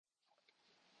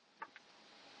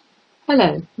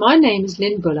Hello, my name is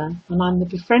Lynn Buller and I'm the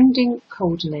Befriending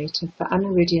Coordinator for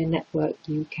Aniridia Network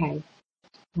UK.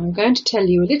 I'm going to tell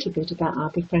you a little bit about our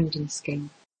befriending scheme.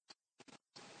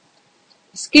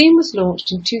 The scheme was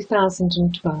launched in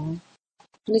 2012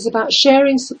 and is about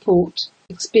sharing support,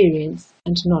 experience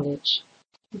and knowledge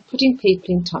and putting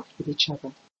people in touch with each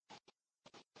other.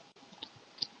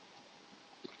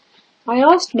 I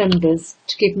asked members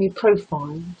to give me a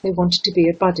profile if they wanted to be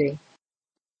a buddy.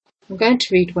 I'm going to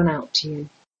read one out to you.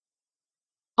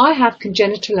 I have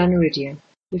congenital aniridia,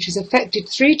 which has affected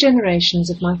 3 generations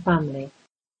of my family.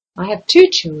 I have 2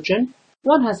 children,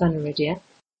 one has aniridia.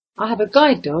 I have a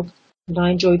guide dog and I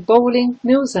enjoy bowling,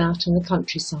 meals out and the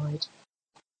countryside.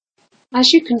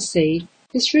 As you can see,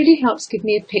 this really helps give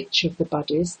me a picture of the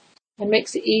buddies and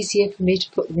makes it easier for me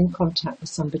to put them in contact with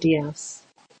somebody else.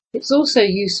 It's also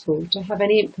useful to have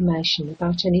any information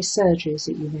about any surgeries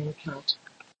that you may have had.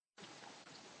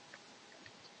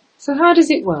 So how does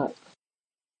it work?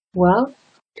 Well,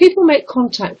 people make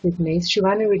contact with me through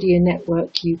Aniridia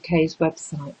Network UK's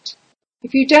website.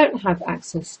 If you don't have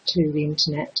access to the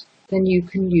internet, then you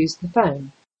can use the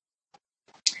phone.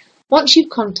 Once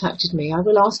you've contacted me, I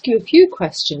will ask you a few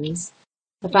questions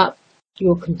about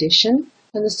your condition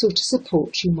and the sort of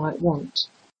support you might want.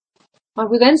 I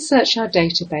will then search our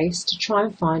database to try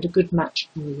and find a good match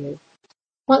for you.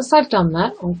 Once I've done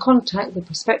that, I'll contact the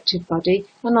prospective buddy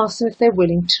and ask them if they're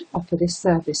willing to offer this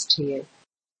service to you.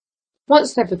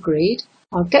 Once they've agreed,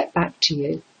 I'll get back to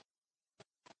you.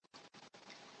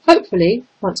 Hopefully,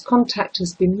 once contact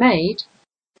has been made,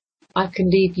 I can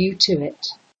leave you to it.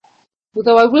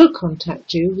 Although I will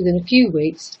contact you within a few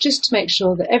weeks just to make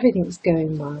sure that everything's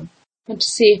going well and to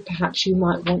see if perhaps you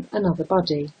might want another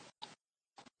buddy.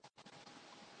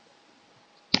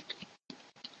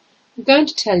 I'm going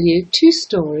to tell you 2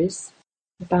 stories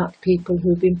about people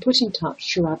who have been put in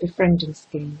touch through our befriending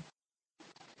scheme.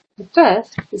 The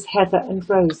first is Heather and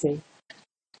Rosie.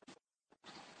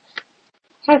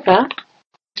 Heather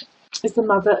is the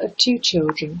mother of 2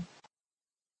 children.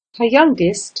 Her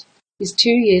youngest is 2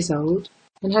 years old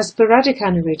and has sporadic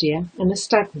aniridia and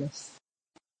nystagmus.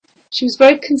 She was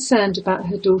very concerned about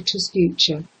her daughter's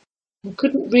future and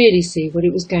couldn't really see what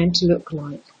it was going to look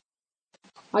like.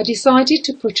 I decided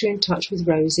to put her in touch with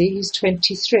Rosie, who's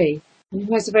 23 and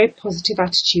who has a very positive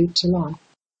attitude to life.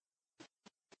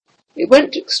 It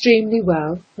went extremely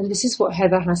well, and this is what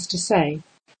Heather has to say.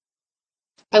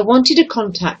 I wanted a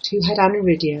contact who had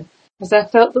aniridia, as I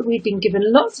felt that we'd been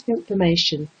given lots of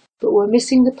information, but were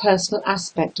missing the personal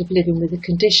aspect of living with the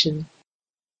condition.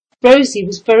 Rosie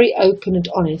was very open and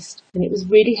honest, and it was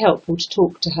really helpful to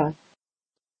talk to her.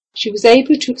 She was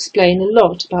able to explain a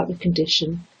lot about the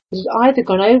condition that had either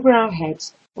gone over our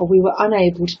heads or we were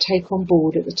unable to take on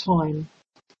board at the time.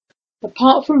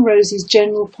 Apart from Rosie's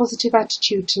general positive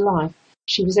attitude to life,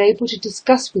 she was able to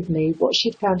discuss with me what she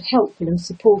found helpful and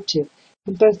supportive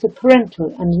from both a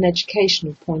parental and an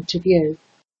educational point of view.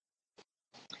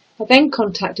 I then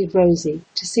contacted Rosie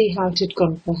to see how it had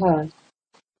gone for her.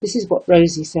 This is what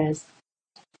Rosie says.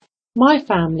 My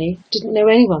family didn't know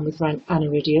anyone with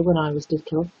aniridia when I was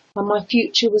little, and my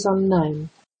future was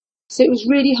unknown. So it was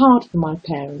really hard for my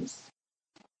parents.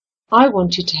 I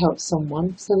wanted to help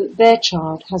someone so that their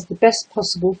child has the best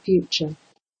possible future,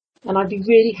 and I'd be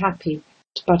really happy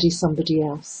to buddy somebody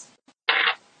else.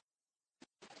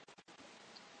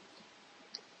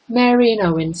 Mary and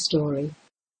Owen's story.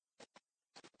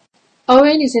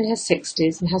 Owen is in her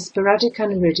 60s and has sporadic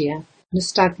aniridia,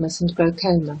 nystagmus and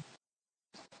glaucoma.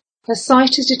 Her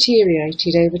sight has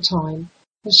deteriorated over time,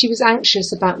 and she was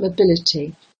anxious about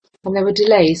mobility, and there were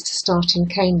delays to starting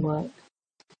cane work.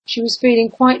 She was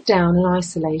feeling quite down and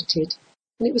isolated,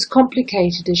 and it was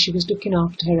complicated as she was looking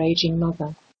after her ageing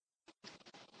mother.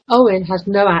 Owen had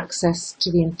no access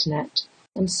to the internet,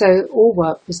 and so all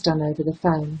work was done over the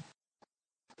phone.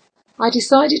 I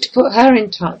decided to put her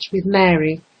in touch with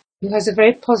Mary, who has a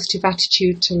very positive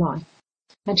attitude to life,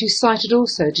 and whose sight had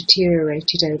also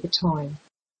deteriorated over time.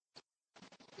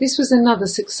 This was another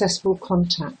successful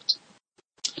contact.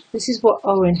 This is what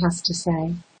Owen has to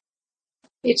say.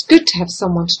 It's good to have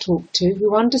someone to talk to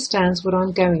who understands what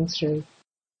I'm going through.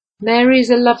 Mary is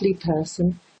a lovely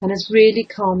person and has really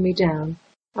calmed me down,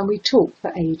 and we talk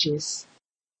for ages.